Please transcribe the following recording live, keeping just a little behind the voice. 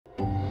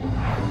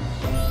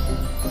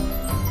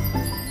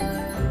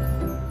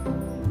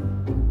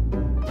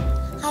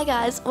Hi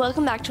guys,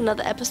 welcome back to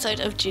another episode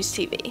of Juice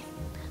TV.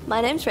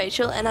 My name's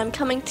Rachel and I'm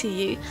coming to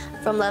you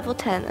from level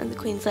 10 at the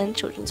Queensland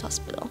Children's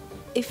Hospital.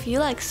 If you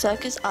like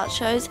circus art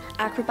shows,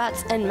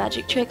 acrobats and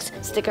magic tricks,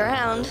 stick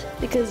around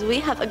because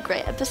we have a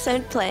great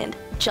episode planned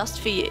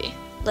just for you.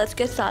 Let's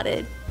get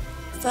started.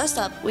 First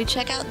up, we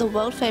check out the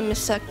world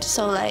famous Cirque du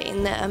Soleil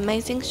in their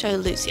amazing show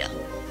Luzia.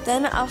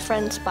 Then our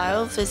friend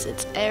Spiral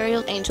visits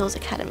Aerial Angels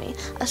Academy,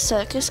 a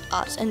circus,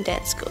 arts and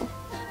dance school.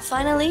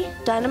 Finally,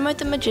 Dynamo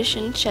the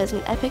Magician shares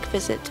an epic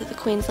visit to the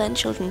Queensland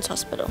Children's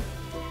Hospital.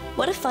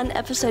 What a fun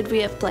episode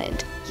we have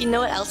planned. You know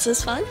what else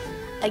is fun?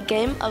 A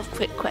game of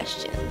quick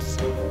questions.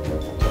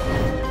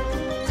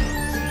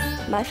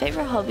 My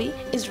favourite hobby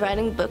is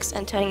writing books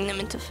and turning them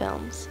into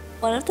films.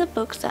 One of the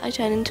books that I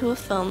turned into a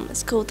film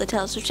is called The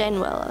Tales of Jane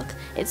Warlock.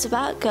 It's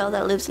about a girl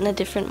that lives in a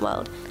different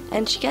world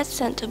and she gets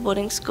sent to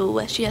boarding school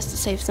where she has to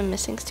save some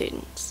missing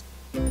students.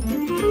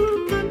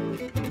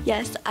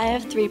 Yes, I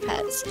have 3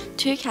 pets,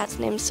 2 cats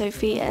named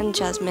Sophie and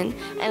Jasmine,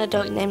 and a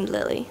dog named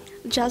Lily.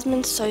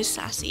 Jasmine's so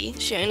sassy,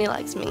 she only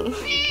likes me.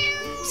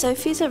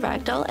 Sophie's a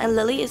ragdoll and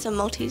Lily is a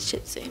Maltese Shih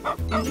Tzu.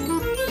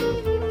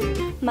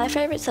 My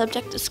favourite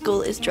subject at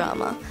school is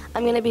drama.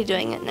 I'm going to be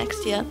doing it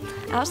next year.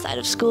 Outside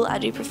of school, I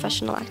do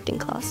professional acting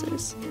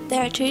classes.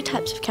 There are 2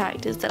 types of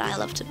characters that I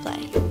love to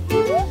play.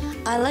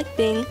 I like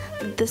being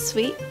the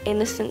sweet,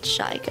 innocent,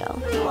 shy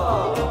girl.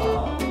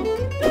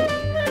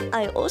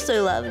 I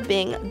also love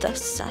being the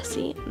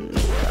sassy mean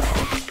girl.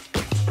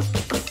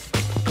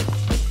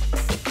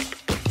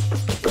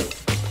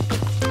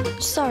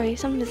 Sorry,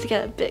 sometimes I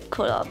get a bit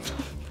caught up.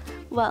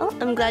 Well,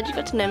 I'm glad you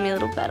got to know me a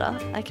little better.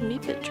 I can be a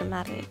bit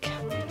dramatic.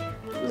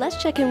 Let's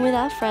check in with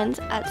our friends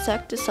at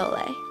Cirque du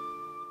Soleil.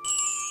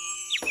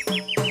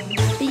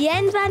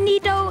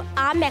 Bienvenido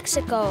a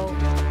Mexico.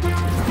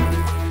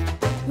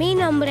 Mi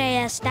nombre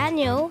es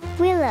Daniel.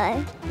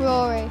 Willow.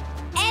 Rory.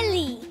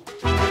 Ellie.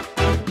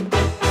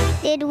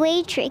 Did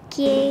we trick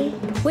you?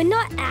 We're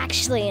not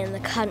actually in the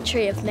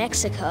country of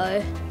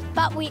Mexico,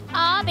 But we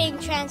are being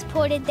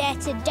transported there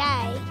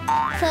today.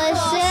 For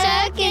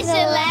Cirque du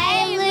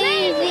Soleil,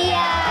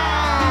 Luzia!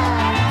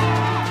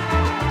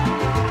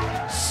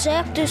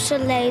 Cirque du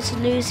Soleil's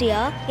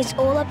Luzia is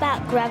all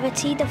about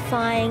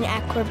gravity-defying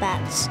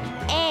acrobats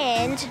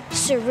and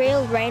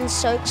surreal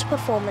rain-soaked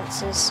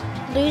performances.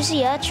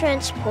 Luzia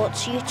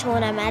transports you to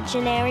an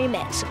imaginary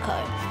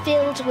Mexico,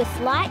 filled with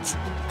light,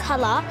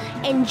 colour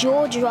and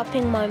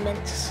jaw-dropping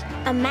moments.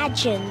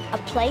 Imagine a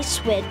place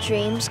where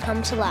dreams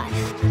come to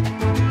life.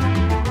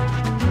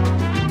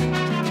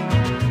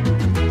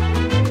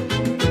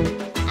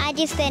 I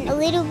just spent a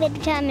little bit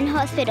of time in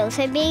hospital,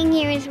 so being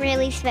here is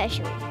really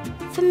special.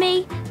 For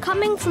me,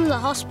 coming from the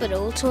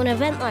hospital to an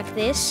event like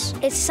this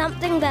is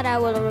something that I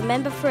will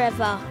remember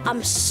forever.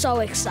 I'm so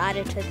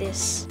excited for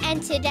this.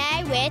 And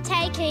today we're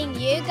taking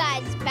you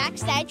guys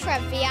backstage for a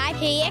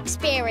VIP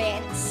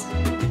experience.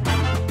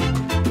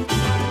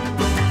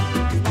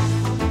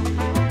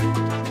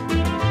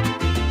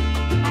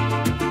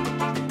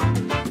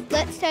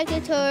 Let's take a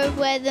tour of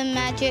where the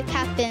magic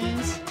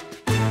happens.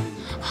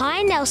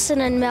 Hi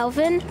Nelson and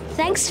Melvin,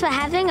 thanks for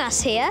having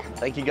us here.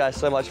 Thank you guys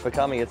so much for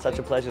coming. It's such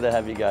a pleasure to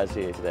have you guys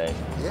here today.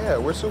 Yeah,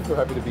 we're super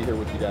happy to be here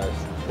with you guys.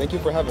 Thank you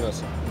for having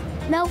us.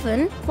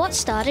 Melvin, what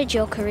started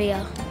your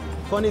career?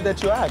 Funny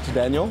that you asked,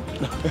 Daniel.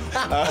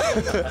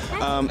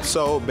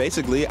 So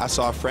basically, I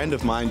saw a friend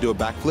of mine do a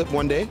backflip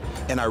one day,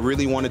 and I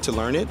really wanted to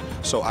learn it.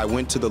 So I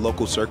went to the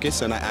local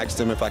circus, and I asked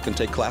them if I can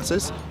take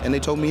classes, and they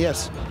told me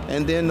yes.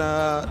 And then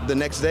the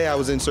next day, I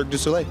was in Cirque du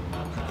Soleil.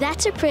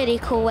 That's a pretty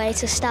cool way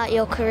to start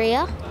your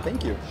career.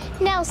 Thank you.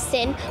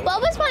 Nelson, what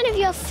was one of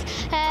your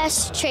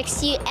first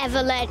tricks you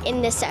ever learned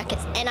in the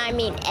circus? And I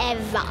mean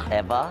ever.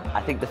 Ever? I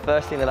think the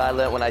first thing that I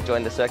learned when I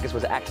joined the circus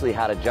was actually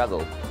how to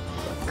juggle.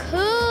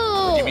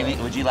 Cool.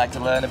 Would you like to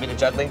learn a bit of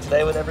juggling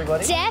today with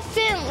everybody?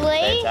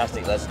 Definitely.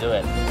 Fantastic, let's do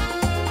it.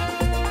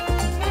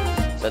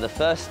 So the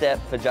first step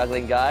for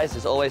juggling, guys,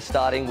 is always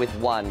starting with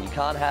 1. You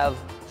can't have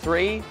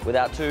 3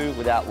 without 2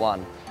 without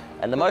 1.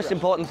 And the most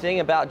important thing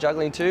about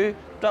juggling 2,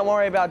 don't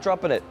worry about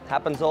dropping it.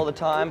 Happens all the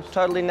time,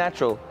 totally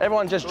natural.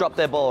 Everyone just drop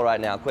their ball right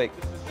now, quick.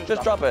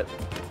 Just drop it.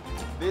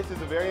 This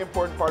is a very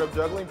important part of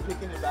juggling,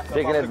 picking it back up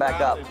Picking it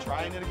back up. and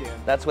trying it again.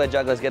 That's where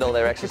jugglers get all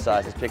their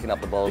exercises, picking up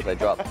the balls they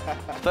drop.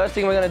 First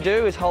thing we're going to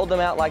do is hold them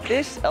out like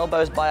this,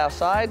 elbows by our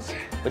sides.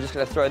 We're just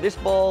going to throw this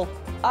ball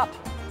up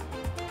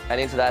and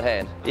into that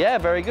hand. Yeah,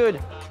 very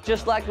good.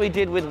 Just like we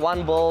did with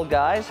 1 ball,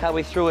 guys, how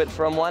we threw it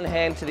from one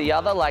hand to the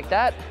other like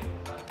that.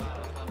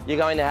 You're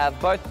going to have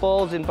both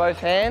balls in both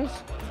hands.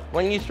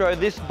 When you throw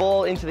this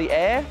ball into the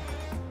air,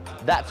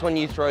 that's when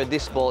you throw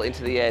this ball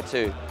into the air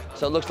too.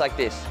 So it looks like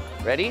this.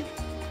 Ready?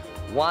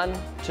 1,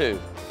 2.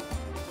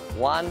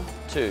 1,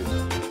 2.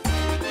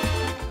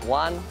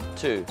 1,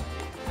 2.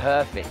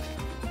 Perfect.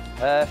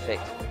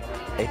 Perfect.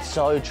 It's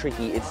so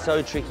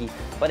tricky,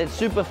 but it's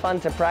super fun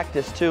to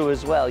practice too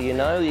as well, you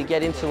know? You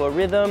get into a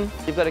rhythm,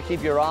 you've got to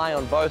keep your eye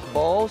on both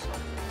balls.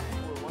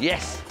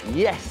 Yes,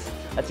 yes,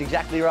 that's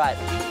exactly right.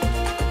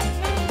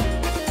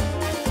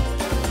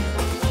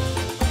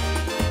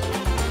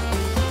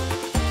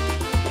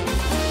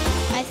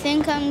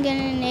 think I'm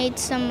gonna need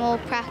some more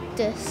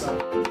practice.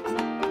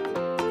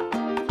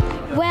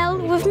 Well,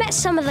 we've met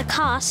some of the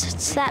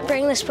casts that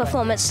bring this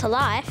performance to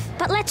life,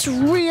 but let's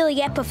really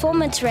get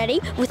performance ready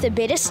with a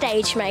bit of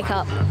stage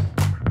makeup.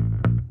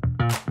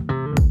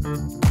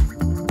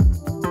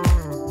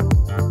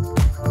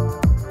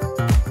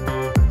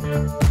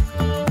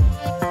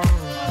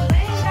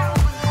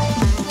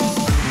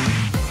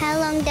 How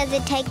long does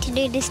it take to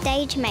do the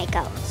stage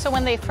makeup? So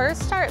when they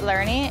first start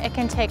learning, it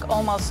can take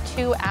almost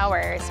 2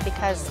 hours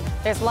because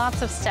there's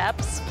lots of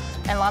steps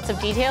and lots of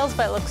details,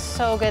 but it looks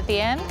so good at the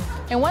end.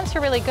 And once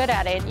you're really good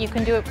at it, you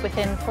can do it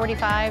within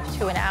 45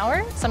 to an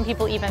hour, some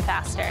people even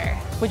faster.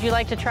 Would you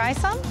like to try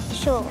some?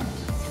 Sure.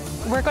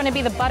 We're going to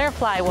be the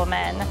butterfly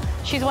woman.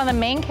 She's one of the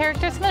main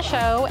characters in the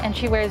show, and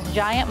she wears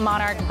giant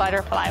monarch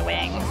butterfly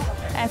wings.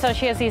 And so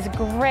she has these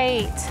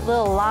great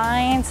little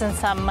lines and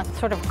some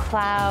sort of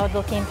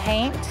cloud-looking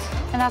paint,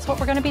 and that's what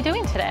we're going to be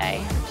doing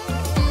today.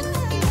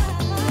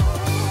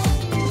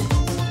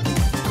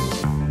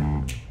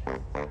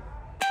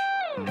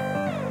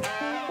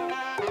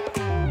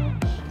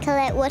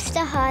 Colette, what's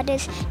the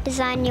hardest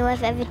design you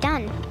have ever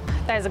done?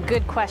 That is a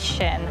good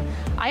question.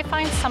 I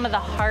find some of the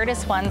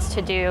hardest ones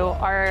to do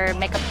are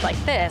makeup like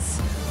this,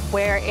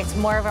 where it's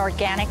more of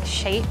organic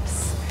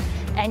shapes,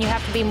 and you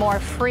have to be more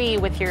free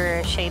with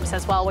your shapes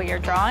as well when you're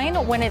drawing.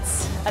 When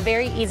it's a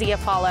very easy to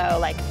follow,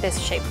 like this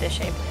shape,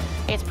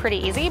 it's pretty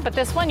easy, but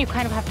this one you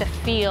kind of have to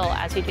feel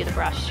as you do the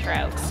brush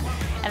strokes,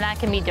 and that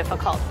can be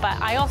difficult. But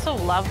I also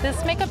love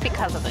this makeup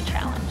because of the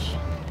challenge.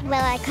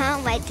 Well, I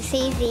can't wait to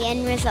see the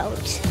end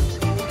result.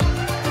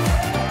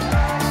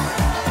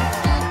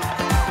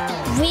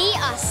 We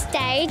are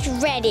stage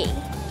ready.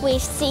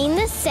 We've seen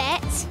the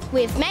set,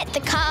 we've met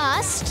the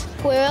cast,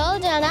 we're all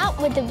done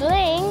up with the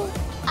bling.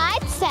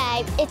 I'd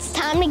say it's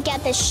time to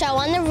get the show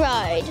on the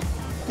road.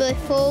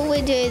 Before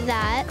we do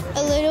that,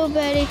 a little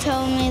birdie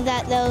told me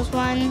that there was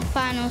one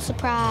final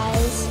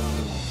surprise.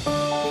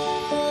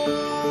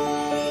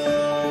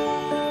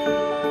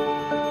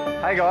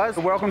 Hey guys,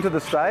 welcome to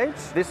the stage.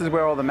 This is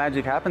where all the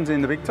magic happens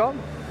in the big top.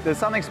 There's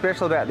something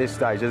special about this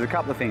stage. There's a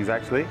couple of things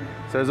actually.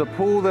 So there's a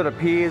pool that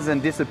appears and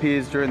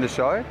disappears during the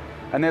show.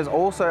 And there's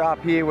also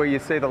up here where you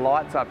see the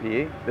lights up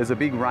here, there's a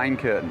big rain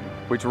curtain,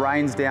 which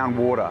rains down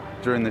water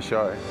during the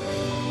show.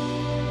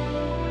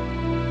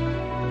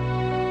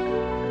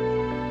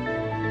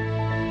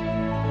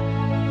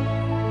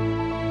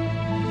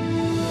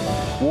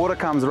 Water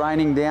comes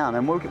raining down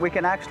and we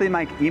can actually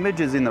make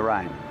images in the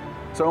rain.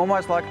 So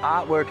almost like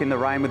artwork in the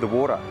rain with the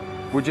water.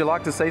 Would you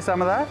like to see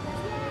some of that?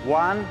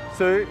 1,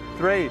 2,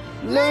 3,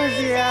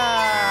 Luzia!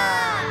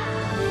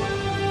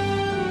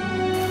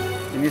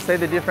 Can you see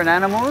the different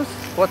animals?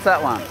 What's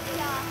that one?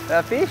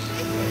 A fish?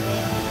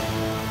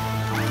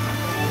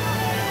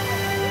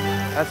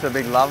 That's a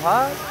big love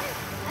heart.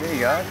 There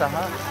you go, it's a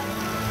heart.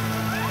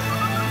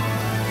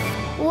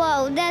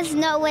 Whoa, that's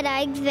not what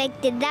I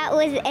expected. That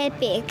was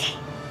epic.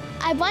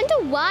 I wonder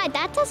why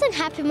that doesn't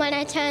happen when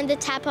I turn the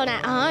tap on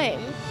at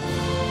home.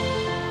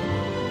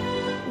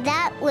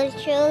 That was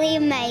truly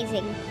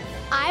amazing.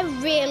 I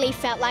really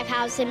felt like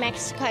I was in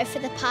Mexico for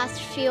the past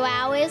few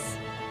hours.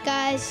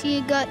 Guys,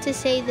 you got to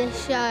see the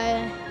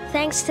show.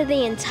 Thanks to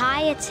the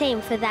entire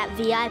team for that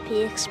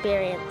VIP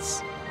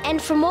experience.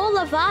 And from all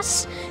of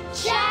us,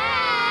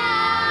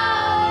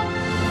 ciao!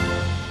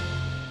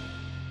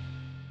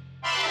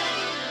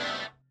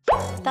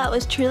 That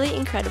was truly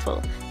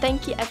incredible.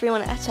 Thank you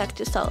everyone at Cirque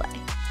du Soleil.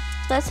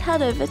 Let's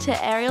head over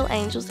to Aerial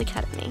Angels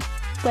Academy,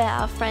 where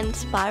our friend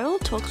Spiral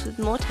talks with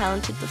more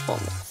talented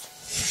performers.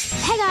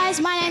 Hey guys,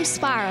 my name's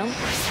Spiral.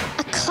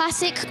 A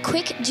classic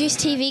quick Juice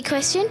TV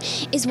question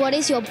is, what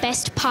is your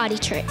best party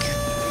trick?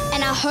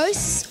 And our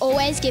hosts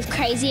always give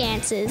crazy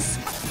answers.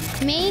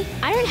 Me,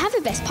 I don't have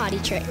a best party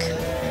trick,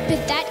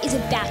 but that is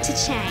about to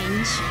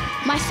change.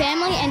 My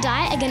family and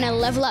I are gonna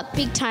level up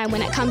big time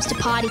when it comes to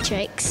party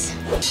tricks.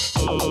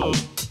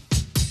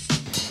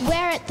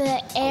 We're at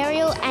the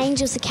Aerial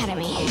Angels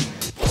Academy.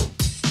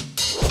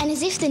 And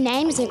as if the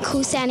name isn't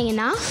cool sounding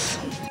enough,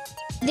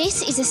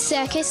 this is a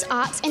circus,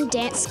 arts and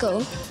dance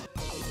school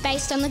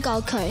based on the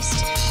Gold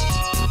Coast.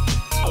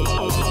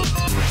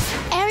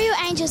 Aerial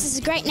Angels is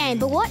a great name,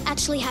 but what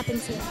actually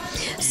happens here?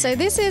 So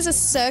this is a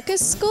circus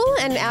school,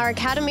 and our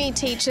academy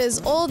teaches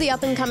all the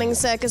up-and-coming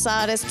circus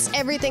artists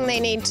everything they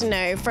need to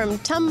know, from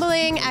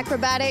tumbling,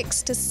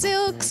 acrobatics to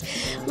silks,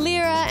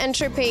 lyra and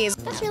trapeze.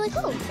 That's really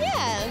cool.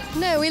 Yeah,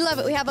 no, we love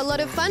it. We have a lot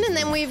of fun, and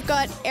then we've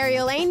got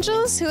Aerial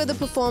Angels, who are the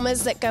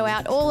performers that go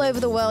out all over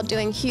the world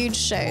doing huge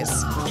shows.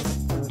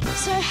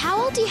 So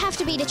how old do you have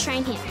to be to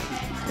train here?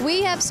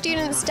 We have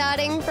students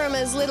starting from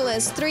as little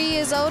as 3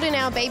 years old in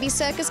our baby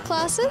circus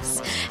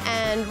classes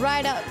and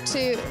right up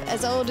to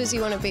as old as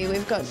you want to be.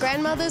 We've got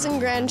grandmothers and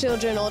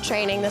grandchildren all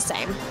training the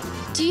same.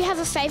 Do you have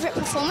a favourite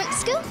performance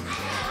skill?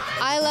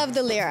 I love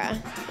the lyra.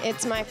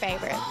 It's my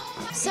favourite.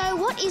 So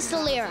what is the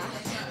lyra?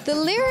 The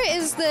lyra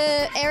is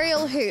the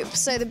aerial hoop,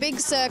 so the big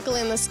circle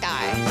in the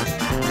sky.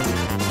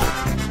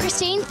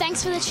 Christine,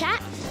 thanks for the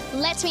chat.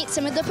 Let's meet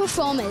some of the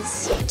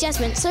performers.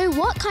 Jasmine, so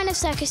what kind of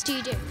circus do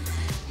you do?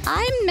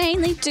 I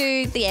mainly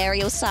do the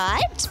aerial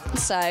side,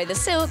 so the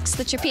silks,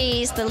 the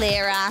trapeze, the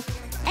lyra,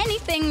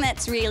 anything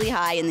that's really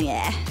high in the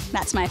air.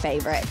 That's my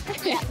favourite.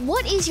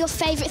 What is your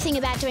favourite thing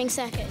about doing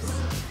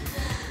circus?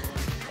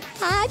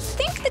 I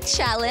think the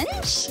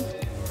challenge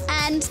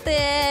and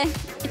the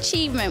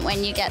achievement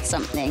when you get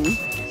something.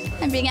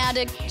 And being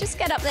able to just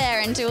get up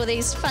there and do all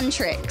these fun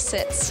tricks,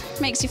 it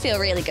makes you feel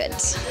really good.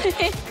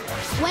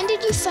 When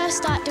did you first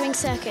start doing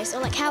circus,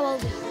 or like how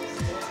old were you?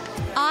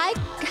 I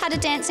had a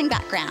dancing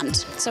background,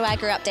 so I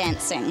grew up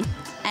dancing.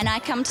 And I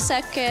come to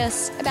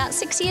circus about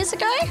 6 years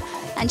ago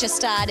and just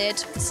started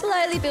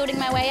slowly building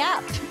my way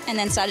up and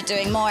then started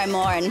doing more and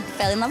more and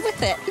fell in love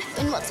with it.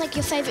 And what's like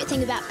your favourite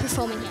thing about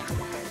performing here?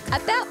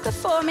 About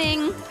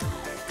performing,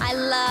 I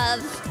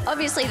love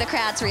obviously the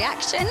crowd's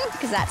reaction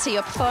because that's who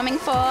you're performing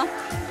for,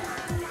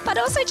 but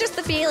also just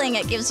the feeling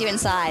it gives you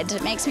inside.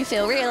 It makes me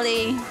feel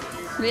really,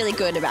 really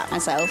good about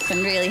myself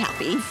and really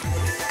happy.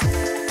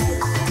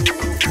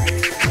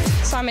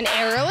 So I'm an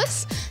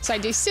aerialist, so I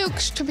do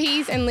silks,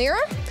 trapeze and lyra,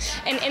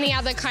 and any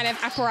other kind of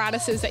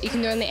apparatuses that you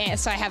can do in the air.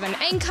 So I have an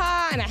anchor,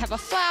 and I have a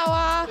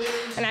flower,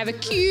 and I have a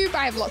cube.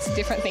 I have lots of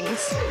different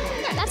things.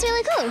 That's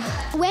really cool.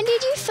 When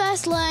did you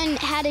first learn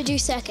how to do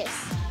circus?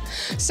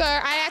 So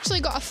I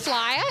actually got a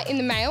flyer in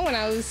the mail when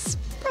I was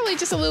probably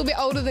just a little bit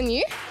older than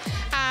you,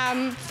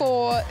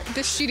 for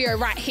the studio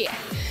right here.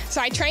 So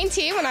I trained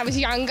here when I was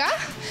younger,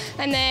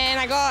 and then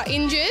I got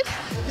injured,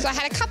 so I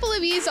had a couple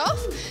of years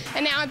off,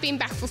 and now I've been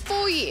back for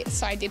 4 years.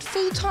 So I did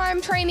full-time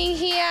training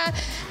here,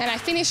 and I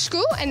finished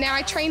school, and now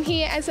I train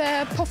here as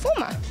a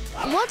performer.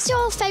 What's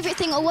your favourite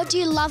thing, or what do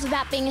you love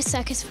about being a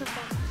circus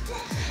performer?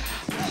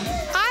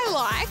 I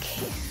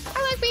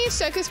like being a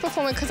circus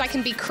performer because I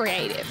can be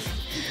creative,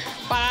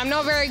 but I'm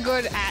not very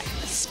good at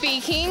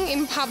speaking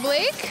in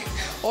public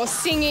or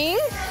singing,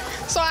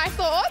 so I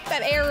thought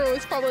that aerial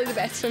was probably the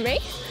best for me.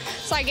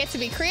 So I get to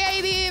be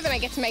creative, and I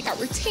get to make up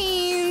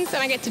routines, and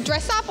I get to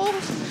dress up all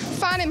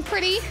fun and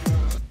pretty.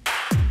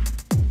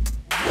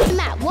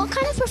 Matt, what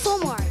kind of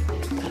performer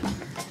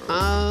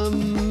are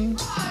you?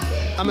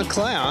 I'm a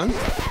clown.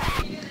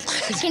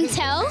 I can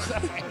tell.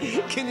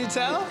 Can you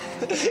tell?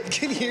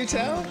 Can you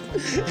tell?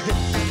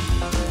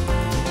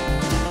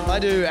 I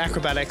do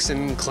acrobatics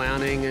and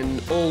clowning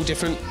and all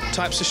different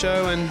types of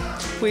show, and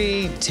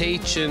we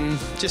teach and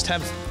just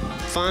have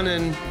fun,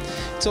 and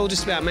it's all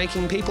just about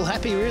making people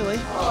happy, really.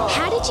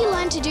 How did you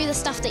learn to do the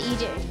stuff that you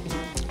do?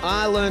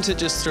 I learnt it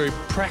just through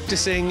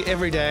practicing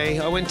every day.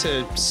 I went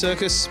to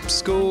circus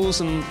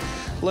schools and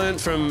learnt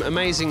from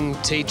amazing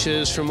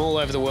teachers from all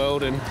over the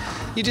world, and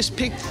you just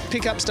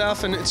pick up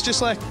stuff, and it's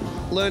just like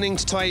learning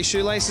to tie your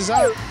shoelaces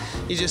up.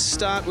 You just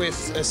start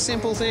with a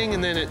simple thing,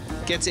 and then it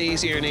gets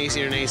easier and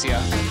easier and easier.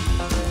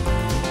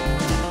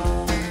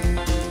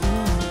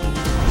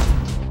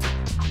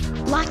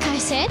 Like I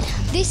said,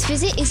 this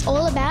visit is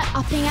all about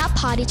upping our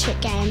party trick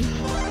game.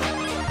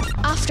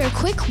 After a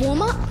quick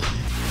warm-up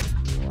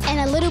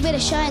and a little bit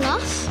of showing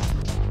off,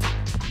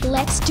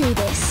 let's do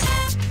this.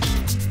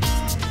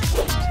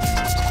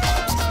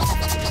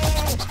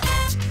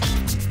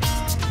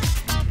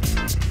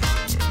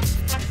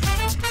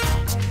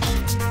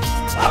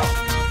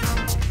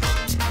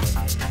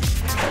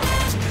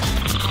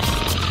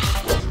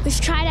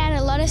 We've tried out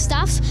a lot of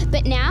stuff,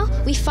 but now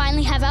we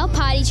finally have our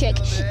party trick,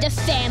 the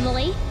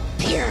family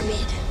pyramid.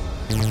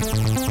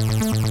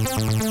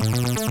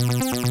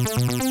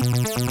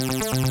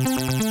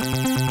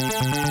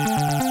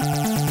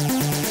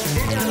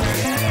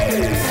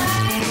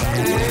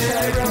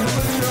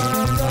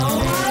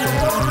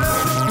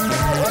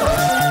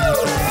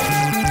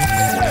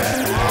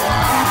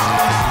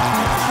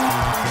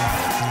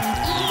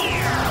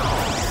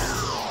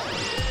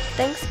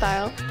 Thanks,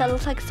 Spiral. That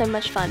looks like so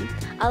much fun.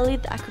 I'll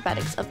leave the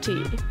acrobatics up to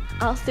you.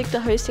 I'll stick to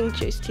hosting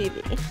Juice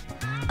TV.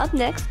 Up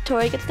next,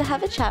 Tori gets to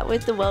have a chat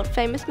with the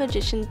world-famous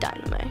magician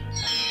Dynamo.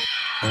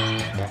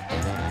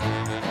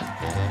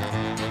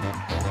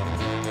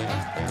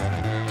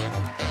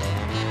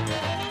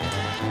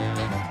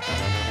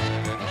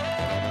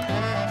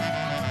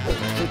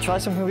 Should we try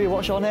something with you?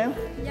 What's your name?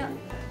 Yeah.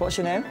 What's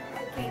your name?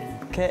 Katie.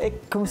 Katie,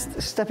 come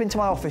step into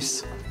my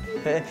office.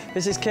 Okay.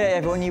 This is Katie,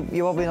 everyone. You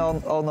probably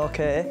all know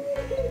Katie.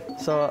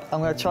 So I'm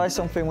going to try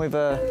something with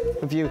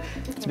you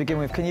to begin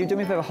with. Can you do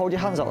me a favour? Hold your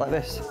hands out like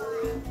this.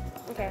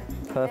 Okay.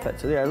 Perfect.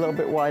 So yeah, a little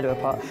bit wider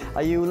apart.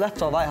 Are you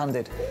left or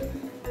right-handed?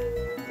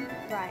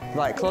 Right.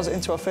 Right, close it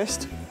into a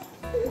fist.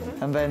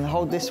 And then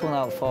hold this one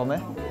out for me.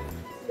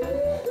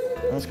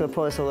 I'm just going to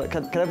pull this a little.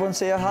 Can everyone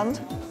see your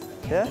hand?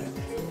 Yeah?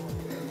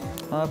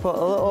 And I put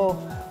a little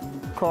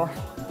cross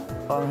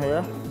on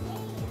here.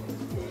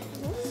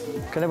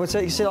 Can everyone see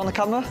it? You see it on the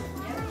camera?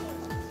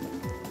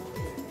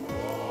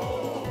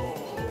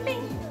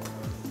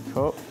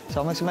 Cool. So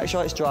I'm going to make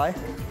sure it's dry.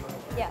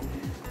 Yeah.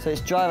 So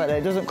it's dry right there,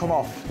 it doesn't come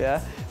off, yeah?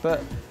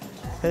 But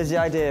here's the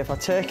idea, if I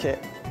take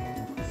it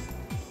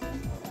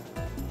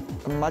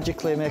and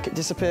magically make it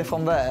disappear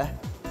from there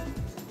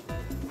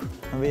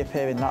and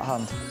reappear in that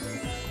hand.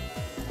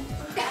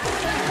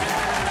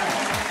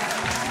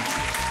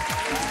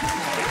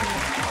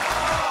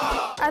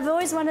 I've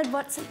always wondered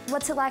what's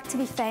it like to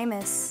be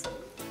famous.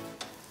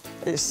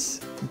 It's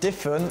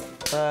different.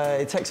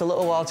 It takes a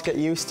little while to get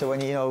used to when,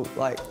 you know,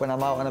 like when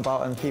I'm out and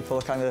about and people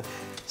are kind of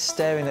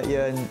staring at you,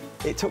 and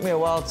it took me a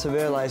while to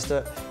realise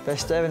that they're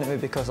staring at me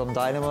because I'm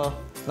Dynamo,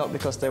 not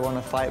because they want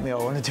to fight me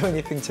or want to do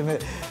anything to me.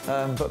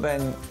 But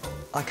then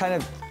I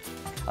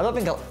don't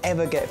think I'll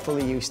ever get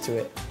fully used to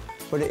it,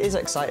 but it is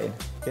exciting,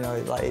 you know,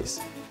 like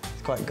it's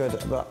quite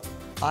good. But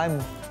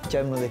I'm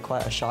generally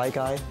quite a shy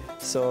guy,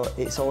 so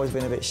it's always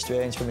been a bit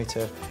strange for me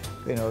to,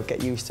 you know,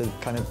 get used to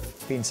kind of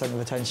being centre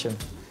of attention.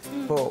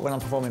 But when I'm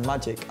performing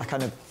magic, I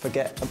kind of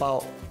forget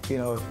about, you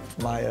know,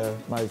 my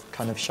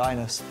kind of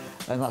shyness,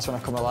 and that's when I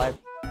come alive.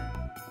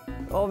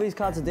 All these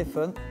cards are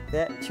different.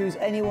 Yeah, choose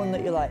any one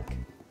that you like.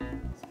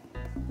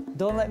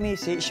 Don't let me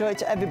see it. Show it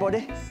to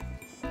everybody.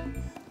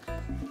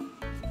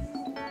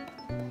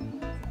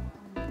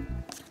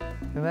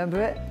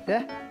 Remember it?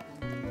 Yeah.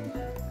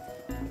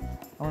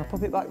 I'm gonna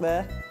pop it back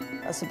there.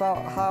 That's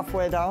about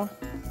halfway down.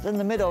 It's in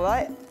the middle,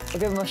 right? I'll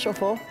give him a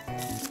shuffle.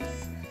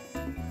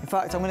 In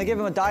fact, I'm going to give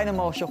him a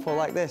Dynamo shuffle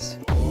like this.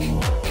 We'll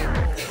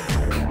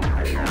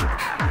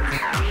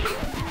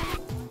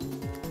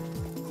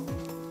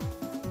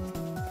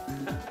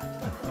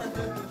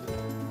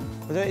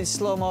do it in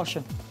slow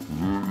motion.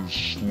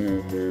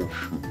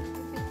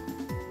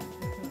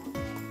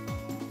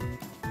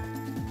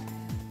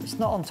 It's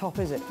not on top,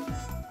 is it?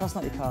 That's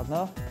not your card,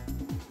 no?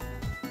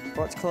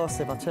 Watch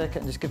closely. If I take it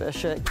and just give it a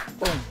shake,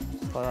 boom,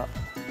 like that.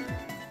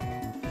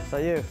 Is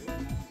that you?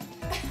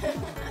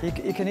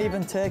 You can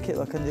even take it,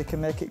 look, and you can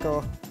make it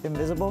go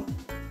invisible.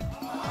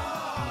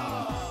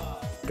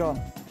 Gone.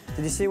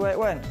 Did you see where it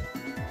went?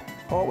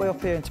 All the way up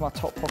here into my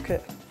top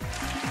pocket.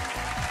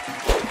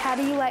 How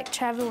do you like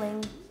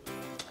travelling?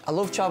 I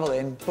love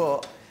travelling,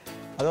 but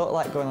I don't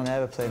like going on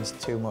aeroplanes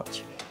too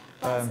much.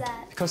 Why's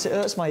that? Because it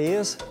hurts my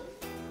ears.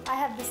 I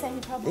have the same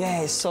problem.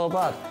 Yeah, it's so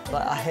bad.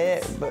 Like, I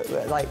hate it, but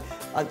like,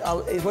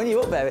 when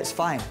you're up there, it's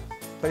fine.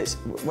 But it's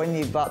when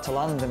you're about to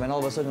land them and all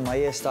of a sudden my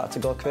ears start to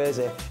go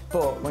crazy.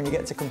 But when you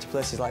get to come to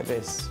places like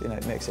this, you know,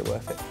 it makes it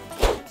worth it.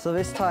 So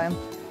this time,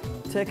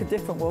 take a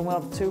different one. We'll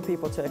have two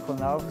people take one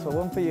now. So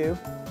one for you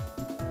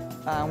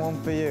and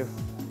one for you.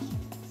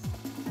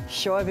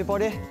 Show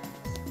everybody.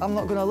 I'm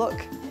not gonna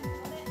look.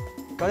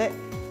 Got it?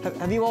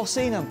 Have you all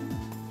seen them?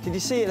 Did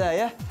you see it there,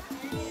 yeah?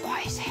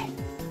 What is it?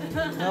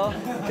 No?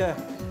 Okay.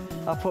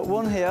 I'll put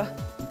one here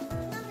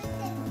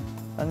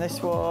and this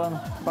one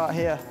about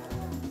here.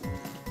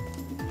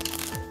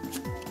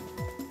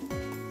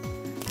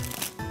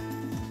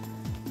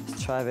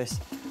 Try this.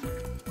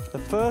 The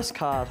first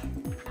card,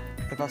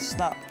 if I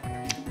snap,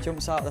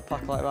 jumps out of the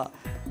pack like that.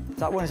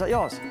 That one, is that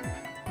yours?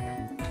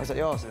 Or is that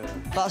yours? Yeah.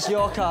 That's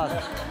your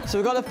card. So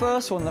we've got the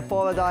first one, the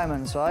 4 of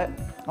diamonds, right?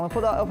 I'm gonna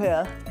put that up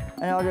here,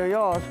 and I'll do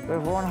yours with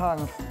one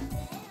hand.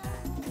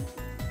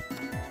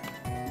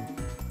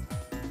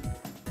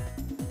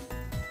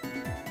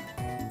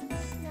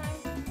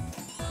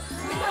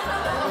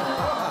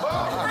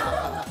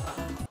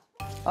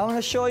 I'm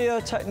gonna show you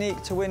a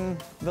technique to win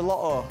the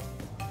lotto,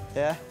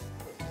 yeah?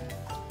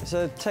 It's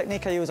a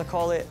technique I use, I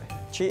call it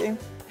cheating.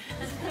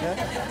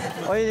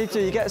 Yeah? All you need to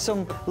do, you get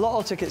some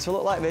lotto tickets that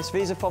look like this.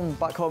 These are from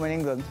back home in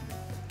England.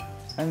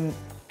 And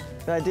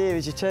the idea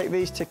is you take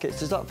these tickets.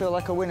 Does that feel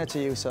like a winner to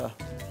you, sir?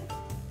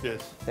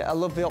 Yes. Yeah, I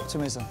love the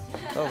optimism.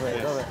 Love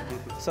it, love it.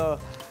 So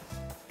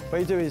what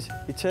you do is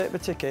you take the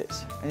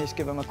tickets and you just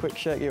give them a quick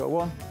shake. You go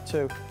 1,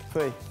 2,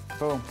 3,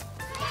 boom.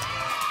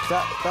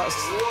 That's,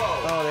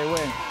 oh, they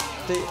win.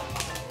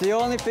 The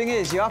only thing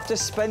is, you have to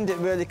spend it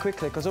really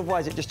quickly, because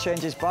otherwise it just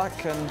changes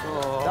back, and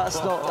that's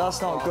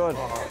not good.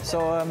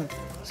 So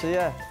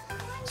yeah.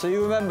 So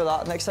you remember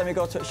that next time you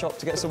go to a shop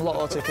to get some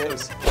lotto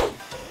tickets.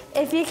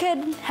 If you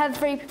could have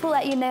 3 people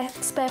at your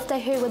next birthday,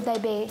 who would they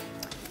be?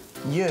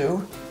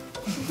 You,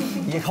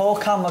 your whole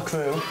camera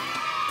crew,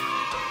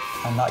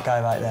 and that guy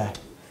right there.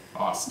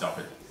 Oh, stop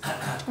it.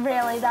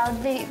 Really, that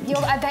would be.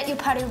 I bet your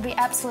party would be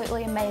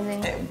absolutely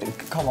amazing.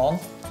 Come on.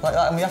 Like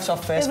that, and we have to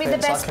have face paint. It would be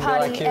the best so I can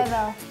party be like you.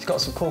 ever. She's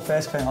got some cool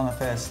face paint on her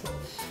face.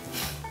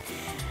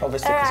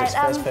 Obviously, because it's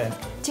face paint.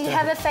 Do you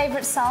have a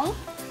favourite song?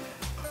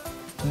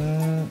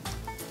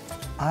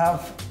 I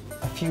have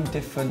a few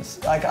different.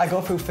 I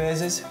go through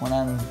phases when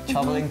I'm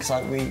travelling, because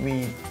like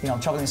you know, I'm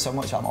travelling so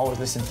much. I'm always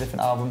listening to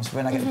different albums.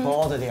 When I get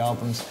bored of the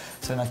albums,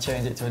 so then I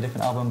change it to a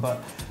different album.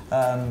 But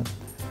I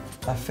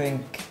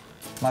think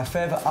my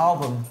favourite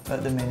album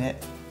at the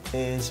minute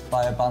is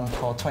by a band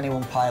called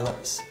 21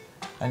 Pilots,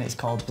 and it's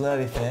called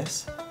Blurry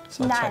Face.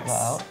 So check that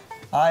out.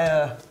 I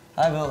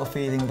have a little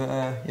feeling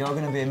that you're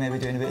going to be maybe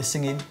doing a bit of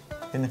singing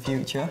in the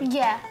future.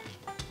 Yeah.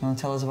 You want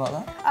to tell us about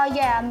that? Oh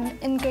yeah, I'm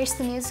in Grease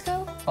the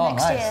Musical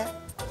next year.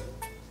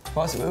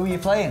 Who are you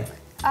playing?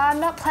 I'm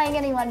not playing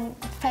anyone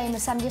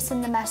famous, I'm just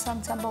in the mass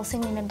ensemble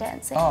singing and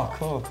dancing. Oh,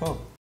 cool,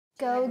 cool.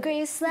 Go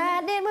Grease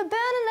Lightning, we're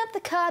burning up the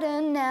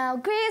cotton now.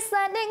 Grease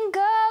Lightning,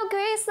 go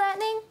Grease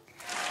Lightning.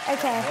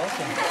 Okay.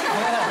 Awesome.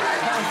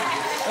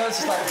 That's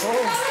just like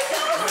cool.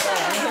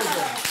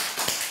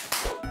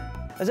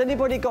 Has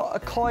anybody got a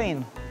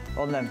coin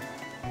on them?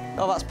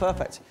 Oh, that's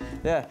perfect.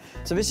 Yeah.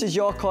 So this is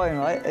your coin,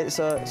 right? It's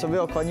a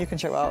real coin. You can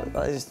check it out.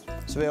 It's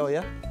real,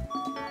 yeah?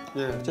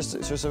 Yeah. It's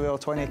just a real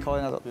 20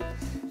 coin.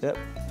 Yep.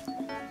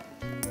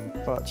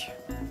 Watch.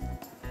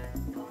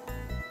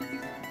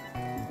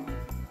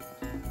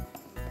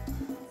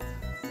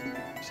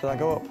 So I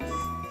go up.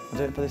 I'll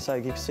do it for this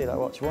side. You can see that.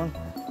 Watch. 1,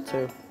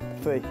 2,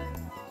 3.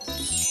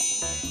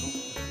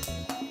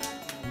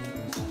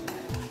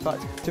 Right,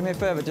 do me a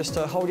favour, just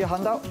hold your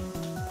hand out.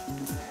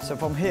 So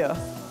from here,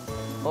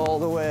 all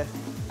the way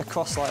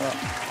across like that.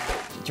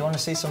 Do you want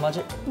to see some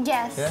magic?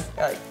 Yes. Yeah?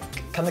 Right.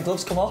 Can the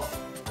gloves come off?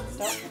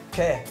 Stop.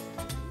 Okay,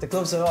 the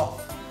gloves are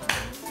off.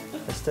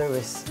 Let's do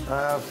this.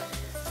 I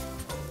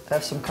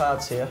have some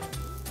cards here.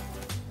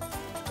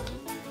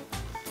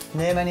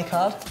 Name any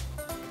card.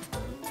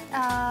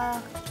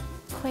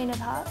 Queen of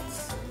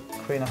Hearts.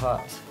 Queen of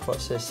Hearts.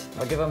 What's this?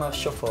 I'll give him a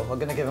shuffle. I'm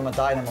going to give him a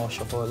Dynamo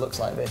shuffle. It looks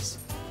like this.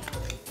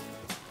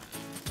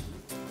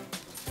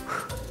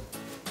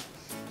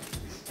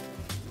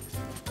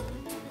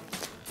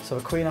 So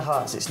the Queen of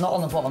Hearts, it's not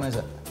on the bottom, is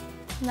it?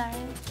 No.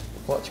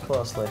 Watch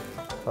closely.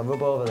 If I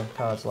rub over the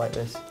cards like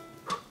this,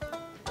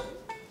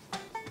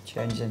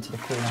 change into the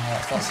Queen of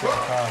Hearts. That's your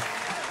card.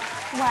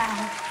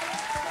 Wow.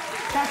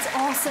 That's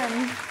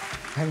awesome.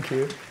 Thank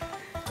you.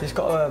 You've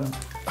got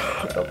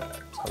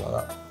sorry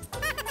about that.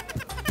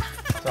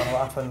 I don't know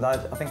what happened. I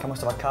think I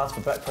must have had cards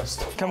for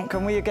breakfast.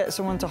 Can we get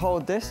someone to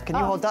hold this? Can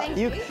you hold that? Thank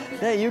you.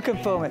 Yeah, you can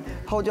film it.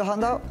 Hold your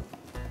hand out.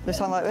 This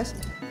hand like this.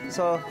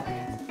 So,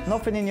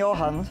 nothing in your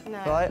hand,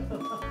 right?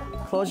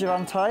 Close your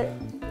hand tight.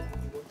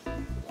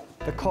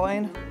 The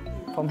coin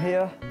from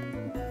here.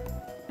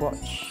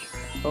 Watch.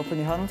 Open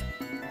your hand.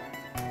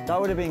 That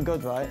would have been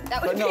good, right?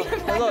 That would but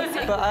have been look,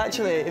 but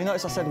actually, you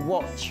notice I said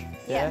watch.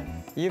 Yeah.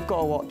 You've got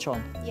a watch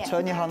on. Yeah.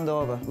 Turn your hand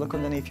over. Look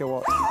underneath your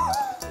watch.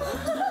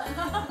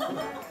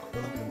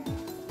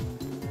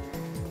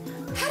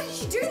 How did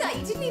you do that?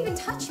 You didn't even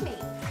touch me.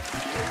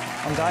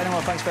 I'm Dynamo.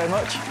 Thanks very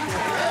much.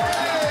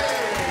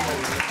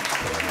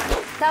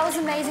 That was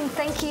amazing.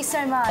 Thank you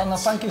so much. Anna,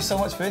 thank you so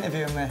much for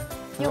interviewing me.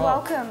 You're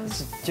welcome.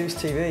 This is Juice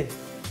TV.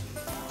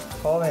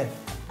 Follow me.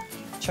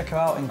 Check her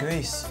out in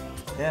Greece.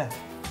 Yeah.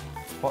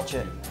 Watch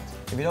it.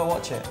 If you don't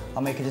watch it,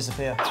 I'll make it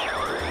disappear.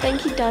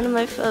 Thank you,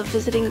 Dynamo, for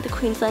visiting the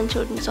Queensland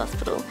Children's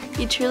Hospital.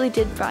 You truly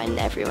did brighten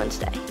everyone's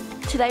day.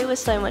 Today was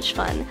so much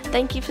fun.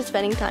 Thank you for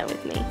spending time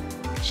with me.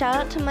 Shout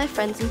out to my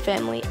friends and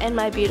family and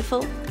my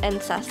beautiful and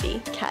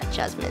sassy cat,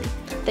 Jasmine.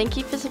 Thank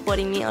you for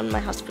supporting me on my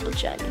hospital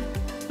journey.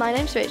 My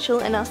name's Rachel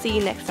and I'll see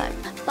you next time.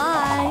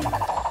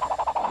 Bye!